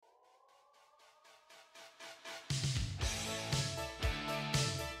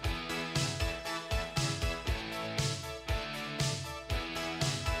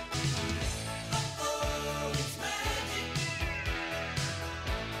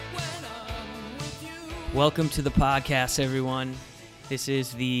Welcome to the podcast, everyone. This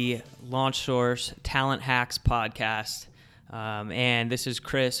is the Launch Source Talent Hacks podcast. And this is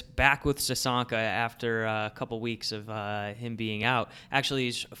Chris back with Sasanka after a couple weeks of him being out. Actually,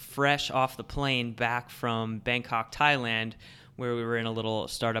 he's fresh off the plane back from Bangkok, Thailand, where we were in a little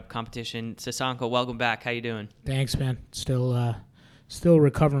startup competition. Sasanka, welcome back. How you doing? Thanks, man. Still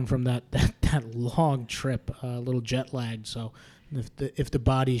recovering from that long trip, a little jet lagged. So if the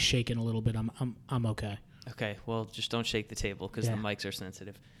body's shaking a little bit, I'm okay. Okay, well, just don't shake the table because the mics are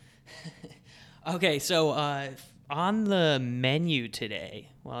sensitive. Okay, so on the menu today,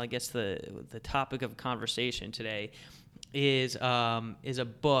 well, I guess the topic of conversation today is a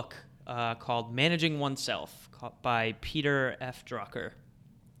book called Managing Oneself by Peter F. Drucker.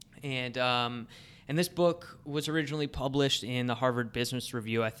 And this book was originally published in the Harvard Business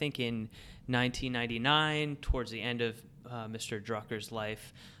Review, I think in 1999, towards the end of Mr. Drucker's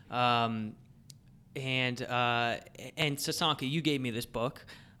life. And Sasanka, you gave me this book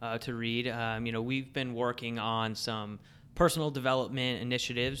to read. We've been working on some personal development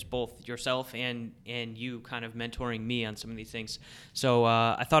initiatives, both yourself and you kind of mentoring me on some of these things. So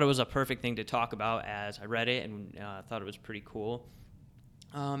I thought it was a perfect thing to talk about as I read it, and I thought it was pretty cool.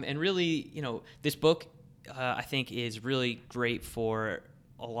 And really, this book I think is really great for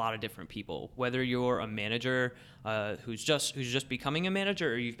a lot of different people, whether you're a manager who's just becoming a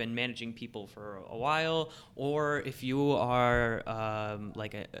manager, or you've been managing people for a while, or if you are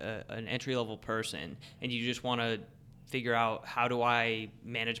like an entry-level person and you just want to figure out, how do I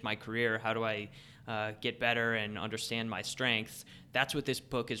manage my career, how do I get better and understand my strengths. That's what this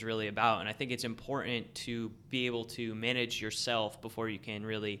book is really about, and I think it's important to be able to manage yourself before you can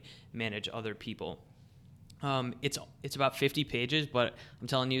really manage other people. It's about 50 pages, but I'm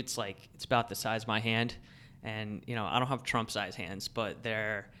telling you, it's about the size of my hand. And, I don't have Trump-size hands, but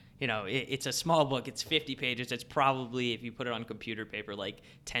they're, it's a small book. It's 50 pages. It's probably, if you put it on computer paper, like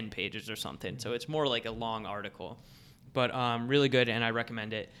 10 pages or something. So it's more like a long article, but really good, and I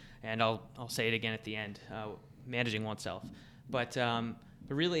recommend it. And I'll say it again at the end, Managing Oneself. But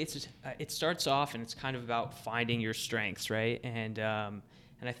really, it starts off, and it's kind of about finding your strengths, right? And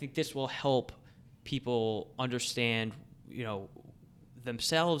I think this will help people understand,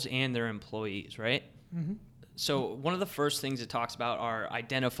 themselves and their employees, right? Mm-hmm. So one of the first things it talks about are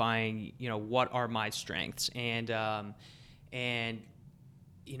identifying, what are my strengths, and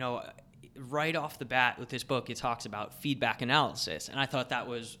right off the bat with this book, it talks about feedback analysis, and I thought that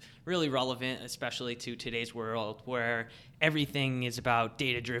was really relevant, especially to today's world where everything is about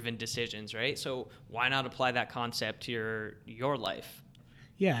data-driven decisions, right? So why not apply that concept to your life?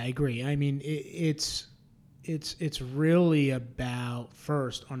 Yeah, I agree. I mean, it's really about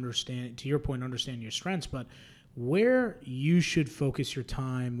first understanding, to your point, understanding your strengths, but where you should focus your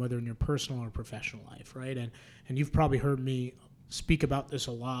time, whether in your personal or professional life, right? And you've probably heard me speak about this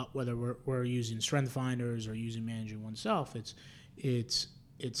a lot, whether we're using strength finders or using Managing Oneself. It's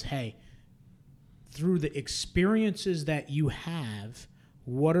hey, through the experiences that you have,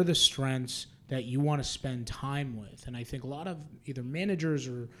 what are the strengths that you want to spend time with? And I think a lot of either managers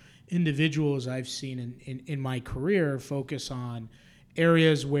or individuals I've seen in my career focus on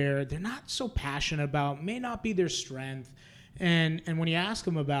areas where they're not so passionate about, may not be their strength. And when you ask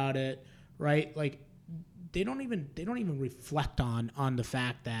them about it, right, like they don't even reflect on the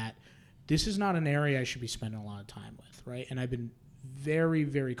fact that this is not an area I should be spending a lot of time with, right? And I've been very,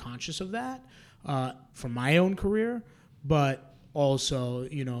 very conscious of that from my own career, but also,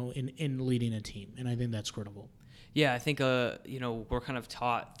 in leading a team. And I think that's critical. Yeah, I think, we're kind of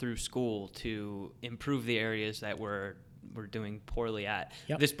taught through school to improve the areas that we're doing poorly at.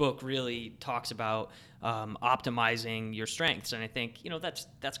 Yep. This book really talks about optimizing your strengths. And I think,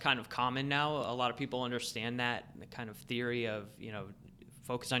 that's kind of common now. A lot of people understand that kind of theory of,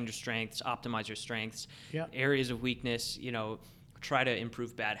 focus on your strengths, optimize your strengths, yep. Areas of weakness, try to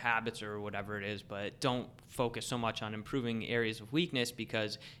improve bad habits or whatever it is, but don't focus so much on improving areas of weakness,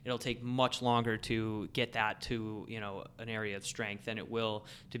 because it'll take much longer to get that to, an area of strength than it will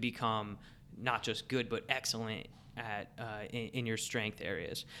to become not just good, but excellent at in your strength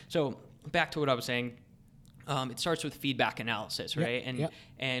areas. So back to what I was saying, it starts with feedback analysis, right?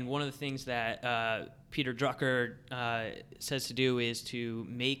 And one of the things that Peter Drucker says to do is to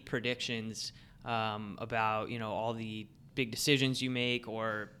make predictions about, all the big decisions you make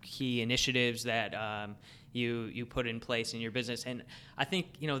or key initiatives that you put in place in your business. And I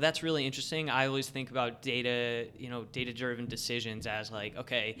think, that's really interesting. I always think about data-driven decisions as like,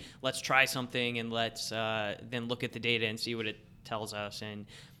 okay, let's try something and let's then look at the data and see what it tells us and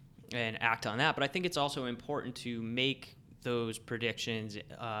act on that. But I think it's also important to make those predictions,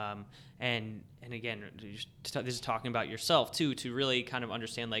 and again, this is talking about yourself too, to really kind of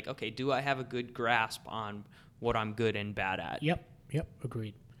understand, like, okay, do I have a good grasp on what I'm good and bad at? Yep,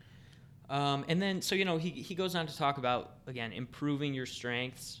 agreed. And then, so, he goes on to talk about, again, improving your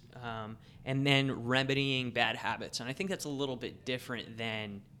strengths, and then remedying bad habits. And I think that's a little bit different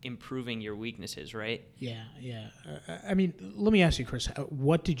than improving your weaknesses, right? Yeah. I mean, let me ask you, Chris,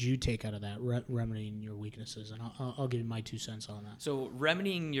 what did you take out of that, remedying your weaknesses? And I'll give you my 2 cents on that. So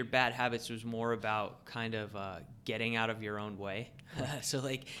remedying your bad habits was more about kind of getting out of your own way. So,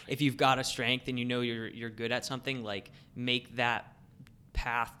 like, if you've got a strength and you're good at something, like, make that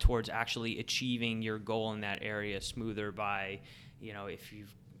path towards actually achieving your goal in that area smoother by,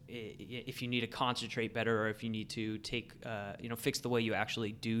 if you need to concentrate better, or if you need to fix the way you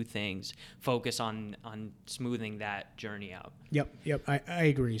actually do things, focus on smoothing that journey out. Yep, I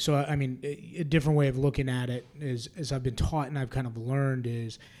agree. So, I mean, a different way of looking at it is, as I've been taught and I've kind of learned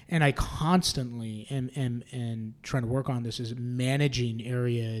is, and I constantly am trying to work on this, is managing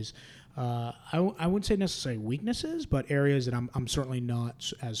areas. I wouldn't say necessarily weaknesses, but areas that I'm certainly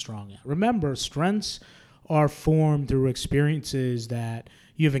not as strong at. Remember, strengths are formed through experiences that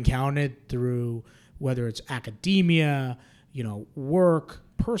you've encountered through, whether it's academia, work,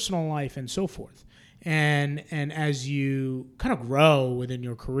 personal life, and so forth. And as you kind of grow within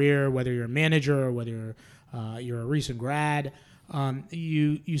your career, whether you're a manager or whether you're a recent grad,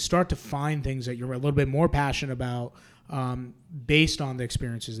 you start to find things that you're a little bit more passionate about, based on the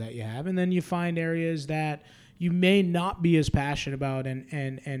experiences that you have. And then you find areas that you may not be as passionate about,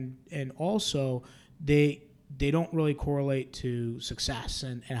 and also they don't really correlate to success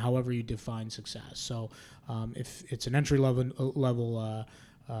and however you define success. So if it's an entry level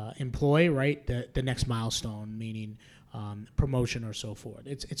employee, right, the next milestone, meaning promotion or so forth,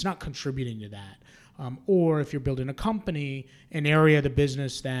 it's not contributing to that. Or if you're building a company, an area of the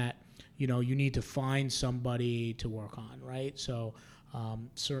business that you need to find somebody to work on, right? So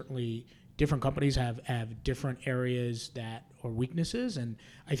certainly different companies have different areas that are weaknesses, and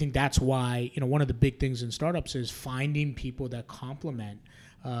I think that's why one of the big things in startups is finding people that complement,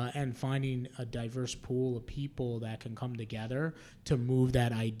 and finding a diverse pool of people that can come together to move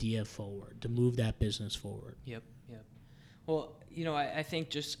that idea forward, to move that business forward. Yep. Well, I think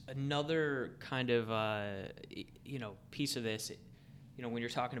just another kind of piece of this, when you're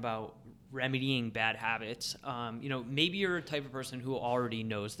talking about remedying bad habits, maybe you're a type of person who already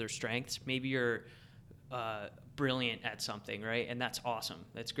knows their strengths. Maybe you're brilliant at something, right? And that's awesome.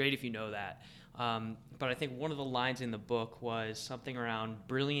 That's great if you know that. But I think one of the lines in the book was something around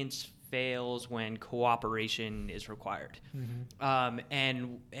brilliance fails when cooperation is required. Mm-hmm.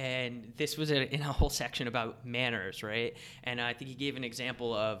 And this was in a whole section about manners, right? And I think he gave an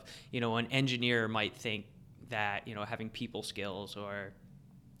example of, an engineer might think that, having people skills or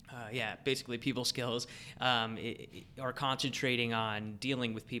basically people skills, or concentrating on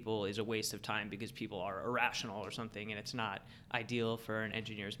dealing with people is a waste of time because people are irrational or something, and it's not ideal for an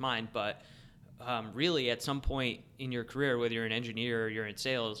engineer's mind. But really, at some point in your career, whether you're an engineer or you're in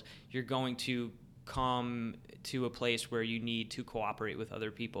sales, you're going to come to a place where you need to cooperate with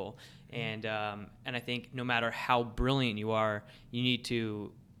other people. And I think no matter how brilliant you are, you need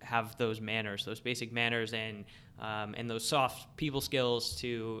to have those manners, those basic manners, and those soft people skills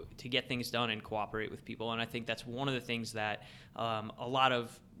to get things done and cooperate with people. And I think that's one of the things that a lot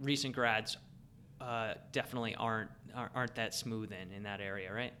of recent grads definitely aren't that smooth in that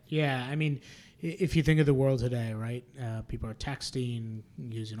area, right? Yeah, I mean, if you think of the world today, right, people are texting,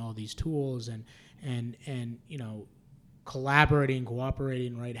 using all these tools, and collaborating,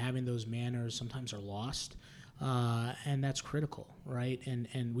 cooperating, right, having those manners sometimes are lost. And that's critical, right?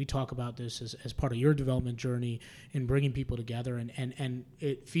 And we talk about this as part of your development journey in bringing people together, and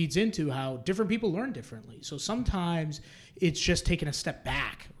it feeds into how different people learn differently. So sometimes it's just taking a step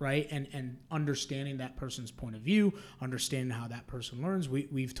back, right? And understanding that person's point of view, understanding how that person learns.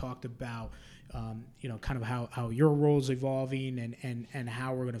 We've talked about, kind of how your role is evolving and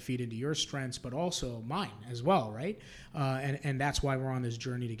how we're going to feed into your strengths, but also mine as well, right? And that's why we're on this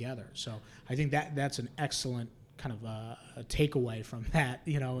journey together. So I think that's an excellent kind of a takeaway from that,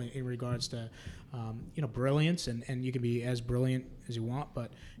 in regards to, brilliance, and you can be as brilliant as you want,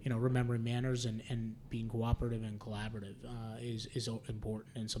 but, remembering manners and being cooperative and collaborative is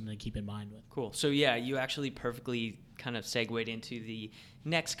important and something to keep in mind with. Cool. So yeah, you actually perfectly kind of segued into the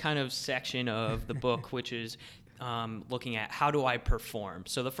next kind of section of the book, which is looking at how do I perform.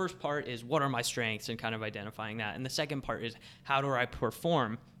 So the first part is what are my strengths and kind of identifying that. And the second part is how do I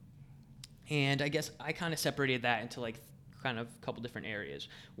perform. And I guess I kind of separated that into like kind of a couple different areas.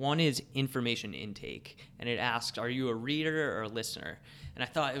 One is information intake, and it asks, are you a reader or a listener? And I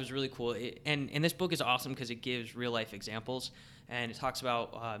thought it was really cool. And this book is awesome because it gives real life examples, and it talks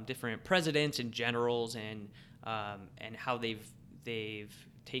about different presidents and generals and how they've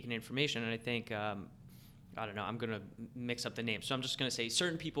taken information. And I think I don't know, I'm going to mix up the names. So I'm just going to say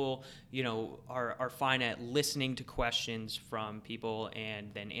certain people, are fine at listening to questions from people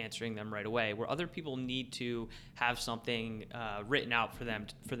and then answering them right away, where other people need to have something written out for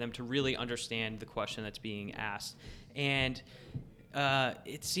them to really understand the question that's being asked. And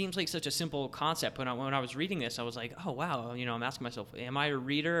it seems like such a simple concept. When I was reading this, I was like, oh, wow, I'm asking myself, am I a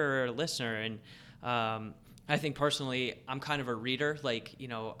reader or a listener? And I think personally, I'm kind of a reader. Like,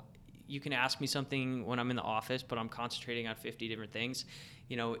 you can ask me something when I'm in the office, but I'm concentrating on 50 different things.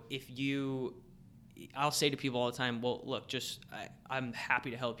 I'll say to people all the time, well, look, I'm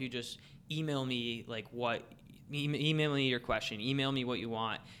happy to help you. Just email me email me your question, email me what you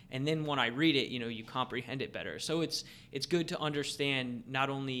want. And then when I read it, you comprehend it better. So it's good to understand not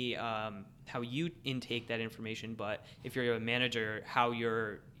only how you intake that information, but if you're a manager, how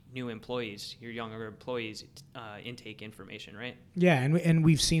your younger employees intake information, right? Yeah, and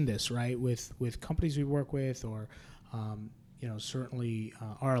we've seen this, right, with companies we work with, or certainly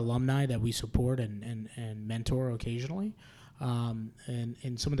our alumni that we support and mentor occasionally,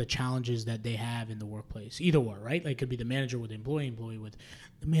 and some of the challenges that they have in the workplace, either or, right? Like, it could be the manager with the employee with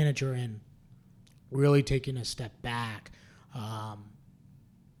the manager, and really taking a step back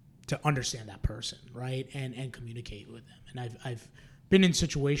to understand that person, right, and communicate with them. And I've been in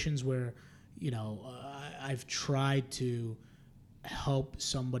situations where, I've tried to help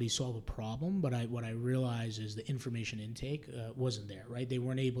somebody solve a problem, but what I realized is the information intake wasn't there, right?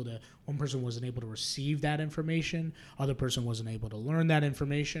 One person wasn't able to receive that information, other person wasn't able to learn that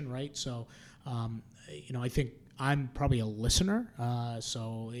information, right? So, I think I'm probably a listener.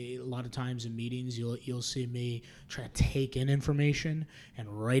 So a lot of times in meetings, you'll see me try to take in information and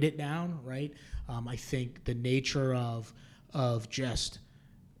write it down, right? I think the nature of just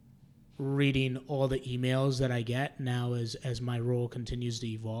reading all the emails that I get now as my role continues to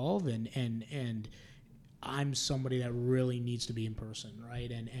evolve, and I'm somebody that really needs to be in person,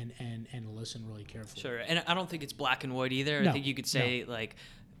 right? And listen really carefully. Sure. And I don't think it's black and white either. No, I think you could say like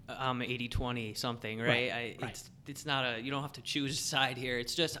I'm 80-20 something, right? It's not you don't have to choose a side here.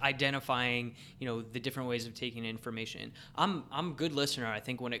 It's just identifying, the different ways of taking information. I'm a good listener, I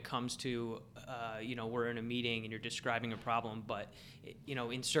think, when it comes to, we're in a meeting and you're describing a problem, but,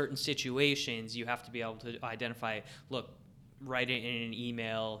 in certain situations, you have to be able to identify, look, write it in an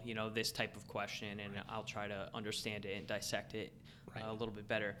email, this type of question, and I'll try to understand it and dissect it a little bit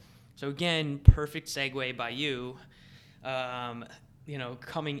better. So again, perfect segue by you.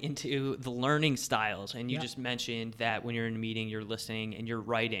 Coming into the learning styles. And you just mentioned that when you're in a meeting, you're listening and you're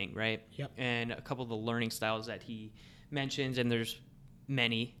writing, right? Yep. And a couple of the learning styles that he mentions, and there's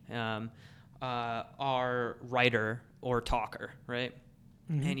many, are writer or talker, right?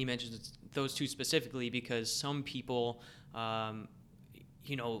 Mm-hmm. And he mentions those two specifically because some people, learn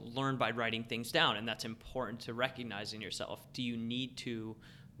by writing things down, and that's important to recognize in yourself. Do you need to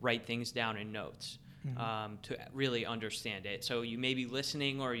write things down in notes? Mm-hmm. To really understand it. So you may be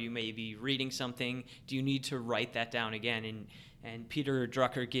listening or you may be reading something. Do you need to write that down again? And Peter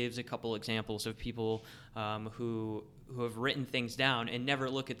Drucker gives a couple examples of people who have written things down and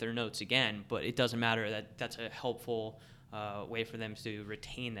never look at their notes again, but it doesn't matter. That's a helpful way for them to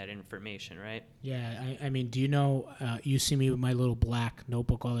retain that information, right? Yeah, I mean, do you know, you see me with my little black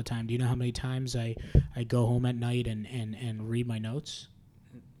notebook all the time. Do you know how many times I go home at night and read my notes?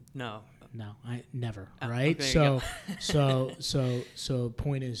 No, I never. Right. Okay, So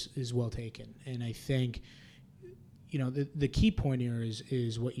point is well taken, and I think the key point here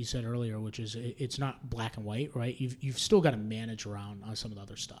is what you said earlier, which is it's not black and white, right? You've still got to manage around on some of the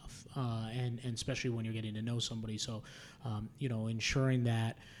other stuff, and especially when you're getting to know somebody. So ensuring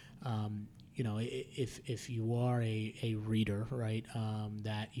that if you are a reader, right,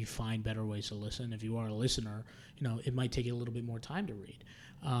 that you find better ways to listen. If you are a listener, it might take you a little bit more time to read.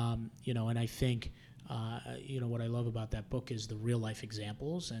 And I think, what I love about that book is the real life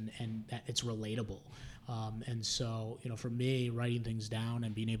examples and that it's relatable. And so, for me, writing things down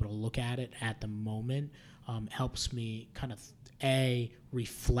and being able to look at it at the moment helps me kind of, A,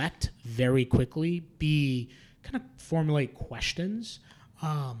 reflect very quickly, B, kind of formulate questions.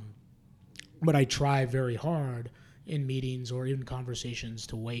 But I try very hard in meetings or even conversations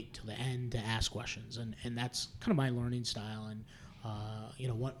to wait till the end to ask questions. And that's kind of my learning style and,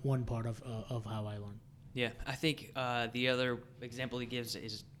 one part of how I learn. Yeah, I think the other example he gives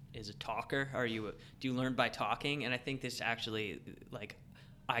is is a talker? Do you learn by talking? And I think this actually, like,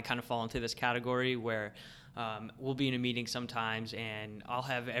 I kind of fall into this category where we'll be in a meeting sometimes and I'll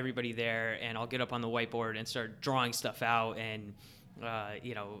have everybody there and I'll get up on the whiteboard and start drawing stuff out and,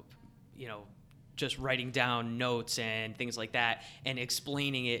 you know, just writing down notes and things like that and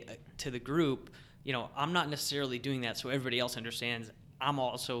explaining it to the group. You know, I'm not necessarily doing that so everybody else understands. I'm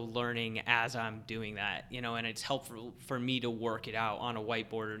also learning as I'm doing that, you know, and it's helpful for me to work it out on a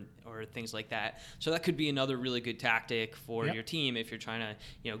whiteboard or things like that. So that could be another really good tactic for your team if you're trying to,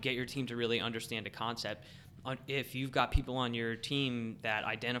 you know, get your team to really understand a concept. If you've got people on your team that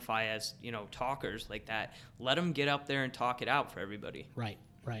identify as, you know, talkers like that, let them get up there and talk it out for everybody. Right.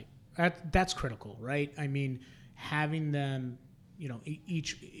 That's critical, right? I mean, having them, you know,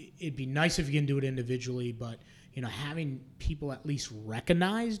 it'd be nice if you can do it individually, but, you know, having people at least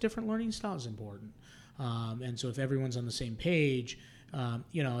recognize different learning styles is important. And so if everyone's on the same page,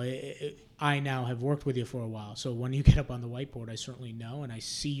 you know, I now have worked with you for a while. So when you get up on the whiteboard, I certainly know and I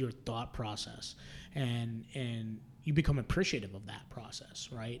see your thought process and you become appreciative of that process,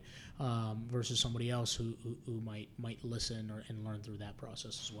 right? Versus somebody else who might listen and learn through that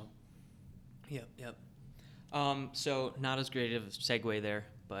process as well. Yep. So not as great of a segue there,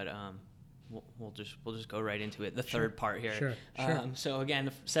 but we'll just go right into it. The third part here. Sure. So again,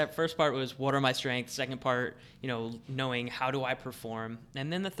 the first part was what are my strengths. Second part, you know, knowing how do I perform,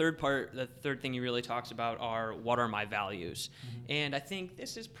 and then the third thing he really talks about are what are my values. Mm-hmm. And I think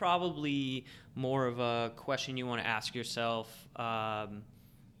this is probably more of a question you want to ask yourself.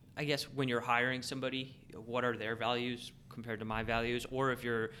 I guess when you're hiring somebody, what are their values compared to my values, or if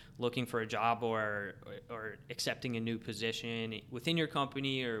you're looking for a job or accepting a new position within your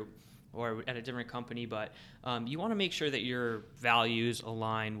company or at a different company, but you want to make sure that your values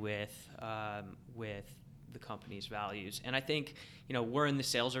align with the company's values. And I think, you know, we're in the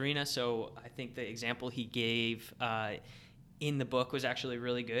sales arena, so I think the example he gave in the book was actually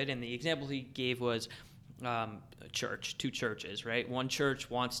really good. And the example he gave was two churches, right? One church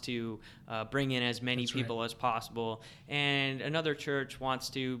wants to bring in as many people as possible, and another church wants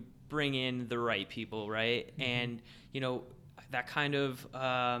to bring in the right people, right? Mm-hmm. And, you know, that kind of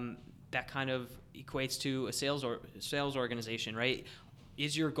equates to a sales organization, right?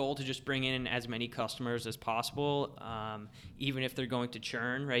 Is your goal to just bring in as many customers as possible, even if they're going to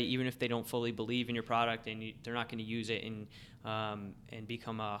churn, right? Even if they don't fully believe in your product and they're not going to use it and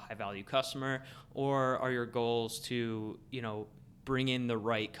become a high-value customer? Or are your goals to, you know, bring in the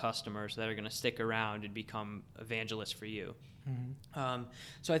right customers that are going to stick around and become evangelists for you? Mm-hmm.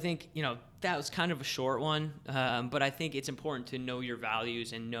 So I think, you know, that was kind of a short one, but I think it's important to know your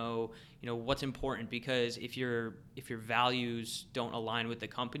values and know, you know, what's important, because if your values don't align with the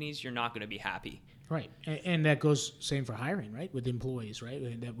company's, you're not going to be happy. Right, and that goes same for hiring, right, with employees,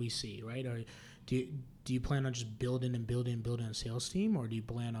 right, that we see, right? Or do you plan on just building a sales team, or do you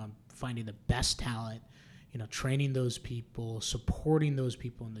plan on finding the best talent, you know, training those people, supporting those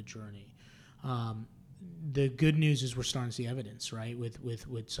people in the journey? The good news is we're starting to see evidence, right,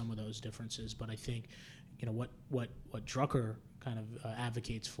 with some of those differences. But I think, you know, what Drucker kind of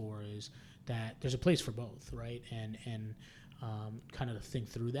advocates for is that there's a place for both, right, and kind of think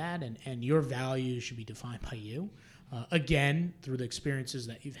through that, and your values should be defined by you, again through the experiences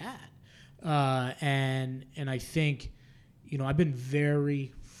that you've had, and I think, you know, I've been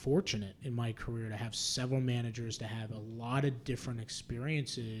very fortunate in my career to have several managers to have a lot of different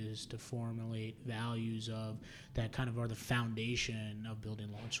experiences to formulate values of that kind of are the foundation of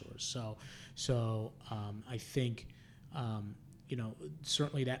building launch stores. So I think, you know,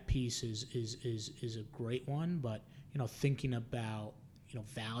 certainly that piece is a great one, but, you know, thinking about, you know,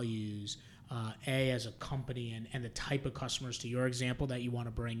 values, as a company and the type of customers, to your example, that you want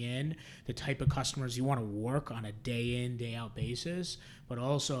to bring in, the type of customers you want to work on a day in, day out basis, but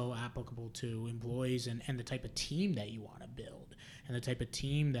also applicable to employees and the type of team that you want to build and the type of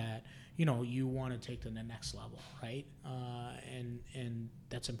team that, you know, you want to take to the next level, right? And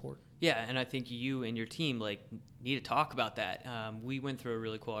that's important. Yeah, and I think you and your team need to talk about that. We went through a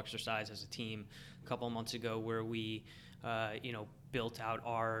really cool exercise as a team a couple of months ago where we, you know, built out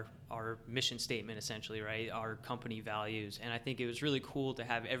our mission statement, essentially, right? Our company values. And I think it was really cool to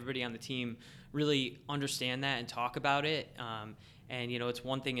have everybody on the team really understand that and talk about it. And, you know, it's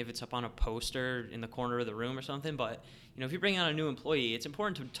one thing if it's up on a poster in the corner of the room or something, but, you know, if you bring on a new employee, it's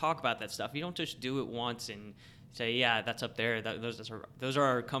important to talk about that stuff. You don't just do it once and say, yeah, that's up there. Those are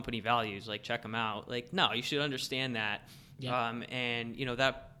our company values. Like, check them out. Like, no, you should understand that. Yeah. And, you know,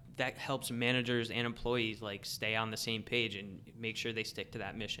 that helps managers and employees stay on the same page and make sure they stick to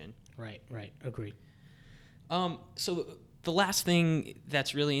that mission. Right. Agreed. So the last thing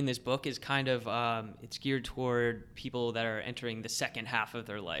that's really in this book is kind of it's geared toward people that are entering the second half of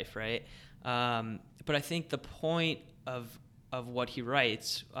their life, right? But I think the point of what he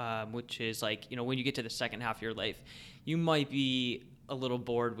writes, which is like, when you get to the second half of your life, you might be a little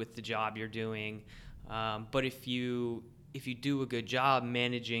bored with the job you're doing, but if you do a good job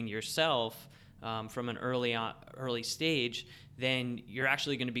managing yourself from an early stage, then you're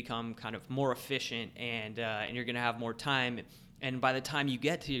actually going to become kind of more efficient, and you're going to have more time. And by the time you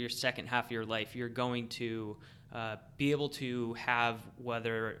get to your second half of your life, you're going to be able to have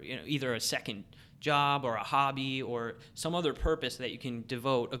either a second job or a hobby or some other purpose that you can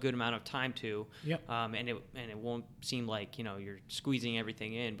devote a good amount of time to. Yep. And it won't seem like you're squeezing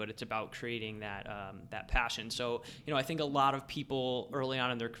everything in, but it's about creating that passion. So I think a lot of people early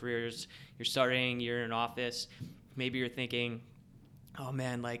on in their careers, you're in an office, maybe you're thinking, oh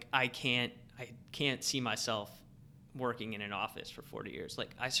man, like I can't see myself working in an office for 40 years.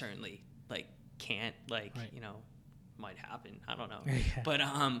 Like I certainly can't, right. Might happen. I don't know. Yeah.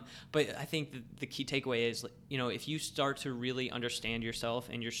 But I think the key takeaway is, if you start to really understand yourself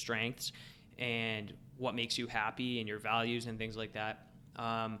and your strengths and what makes you happy and your values and things like that,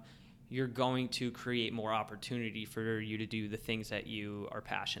 you're going to create more opportunity for you to do the things that you are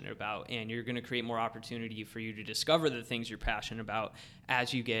passionate about, and you're going to create more opportunity for you to discover the things you're passionate about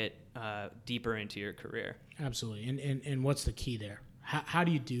as you get deeper into your career. Absolutely. And what's the key there? How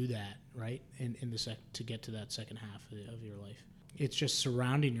do you do that, right? To get to that second half of your life, it's just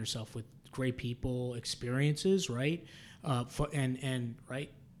surrounding yourself with great people, experiences, right? Right,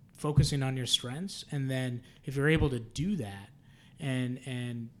 focusing on your strengths, and then if you're able to do that, and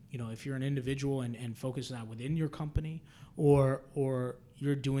if you're an individual and focus on that within your company, or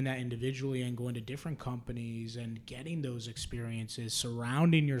you're doing that individually and going to different companies and getting those experiences,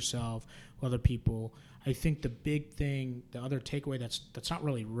 surrounding yourself with other people. I think the big thing, the other takeaway that's not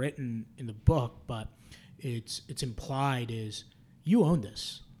really written in the book, but it's implied, is you own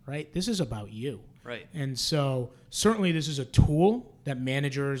this, right? This is about you. Right. And so certainly this is a tool that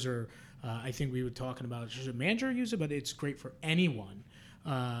managers I think we were talking about, should a manager use it, but it's great for anyone,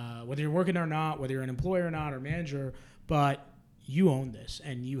 whether you're working or not, whether you're an employer or not, or manager, but you own this,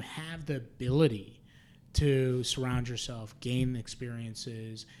 and you have the ability to surround yourself, gain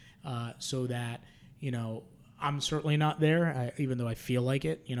experiences, so that, I'm certainly not there, even though I feel like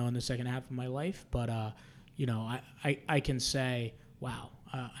it, in the second half of my life. But, I can say, wow,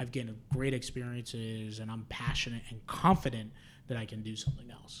 I've gained great experiences, and I'm passionate and confident that I can do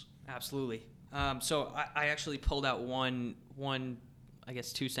something else. Absolutely. So I actually pulled out one, I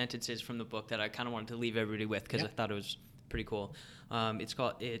guess, 2 sentences from the book that I kind of wanted to leave everybody with, because I thought it was pretty cool.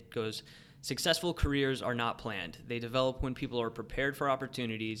 It goes, successful careers are not planned. They develop when people are prepared for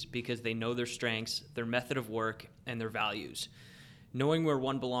opportunities because they know their strengths, their method of work, and their values. Knowing where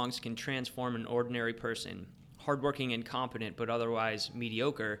one belongs can transform an ordinary person, hardworking and competent but otherwise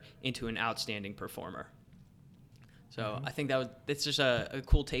mediocre, into an outstanding performer. So I think that's just a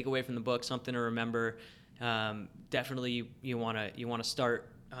cool takeaway from the book, something to remember. Definitely you want to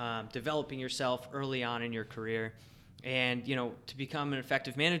start developing yourself early on in your career. And, to become an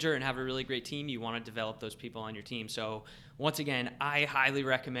effective manager and have a really great team, you want to develop those people on your team. So once again, I highly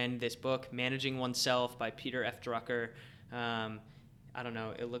recommend this book, Managing Oneself by Peter F. Drucker. I don't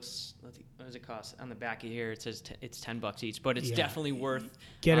know. It looks, what does it cost? On the back of here, it says it's $10 each, but it's definitely worth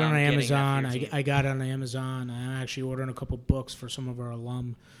get it on Amazon. I got it on Amazon. I'm actually ordering a couple books for some of our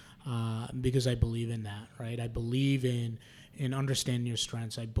alum because I believe in that, right? I believe in understanding your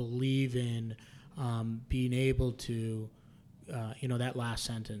strengths. I believe in being able to, that last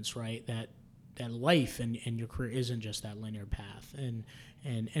sentence, right? That life and your career isn't just that linear path, and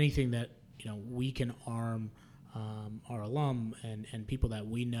anything that we can arm our alum and people that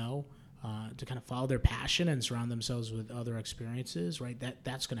we know to kind of follow their passion and surround themselves with other experiences, right?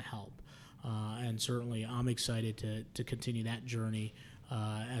 That's going to help, and certainly I'm excited to continue that journey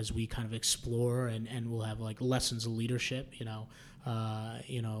as we kind of explore, and we'll have like lessons of leadership,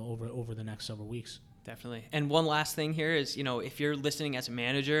 over the next several weeks. Definitely. And one last thing here is, if you're listening as a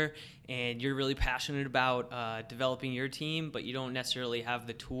manager and you're really passionate about developing your team, but you don't necessarily have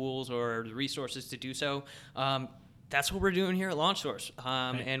the tools or the resources to do so, that's what we're doing here at LaunchSource.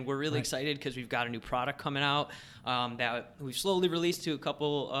 Right. And we're really excited because we've got a new product coming out that we've slowly released to a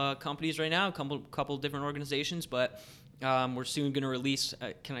couple companies right now, a couple different organizations, but we're soon going to release,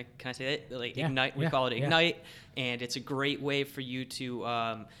 can I say it? Ignite, we call it Ignite, and it's a great way for you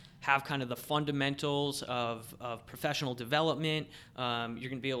to have kind of the fundamentals of professional development. You're going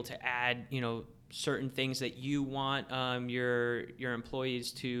to be able to add, certain things that you want your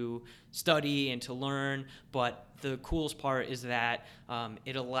employees to study and to learn. But the coolest part is that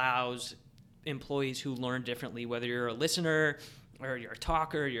it allows employees who learn differently, whether you're a listener or you're a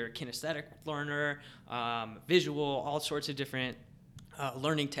talker, you're a kinesthetic learner, visual, all sorts of different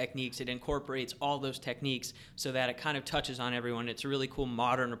learning techniques. It incorporates all those techniques so that it kind of touches on everyone. It's a really cool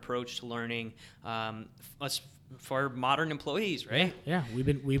modern approach to learning for modern employees, right? Yeah,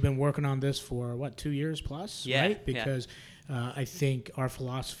 we've been working on this for 2 years plus, right? Because I think our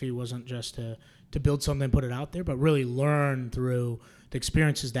philosophy wasn't just to build something and put it out there, but really learn through the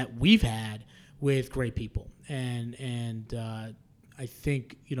experiences that we've had with great people. And I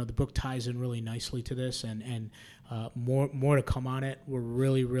think the book ties in really nicely to this, and more to come on it. We're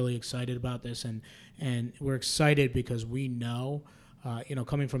really, really excited about this, and we're excited because we know,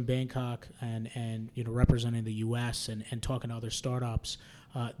 coming from Bangkok and representing the U.S. and talking to other startups,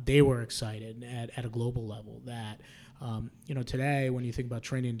 they were excited at a global level that today when you think about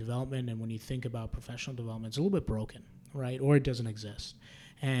training and development and when you think about professional development, it's a little bit broken, right? Or it doesn't exist,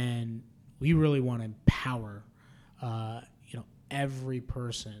 and we really want to empower every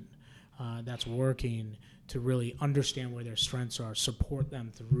person that's working to really understand where their strengths are, support them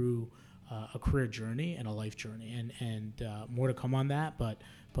through a career journey and a life journey, and more to come on that. But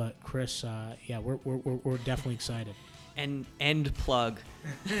Chris, we're definitely excited. And end plug.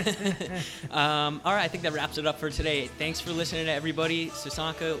 All right, I think that wraps it up for today. Thanks for listening to everybody.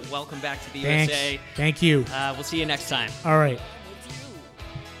 Sasanka, welcome back to the USA. Thank you. We'll see you next time. All right.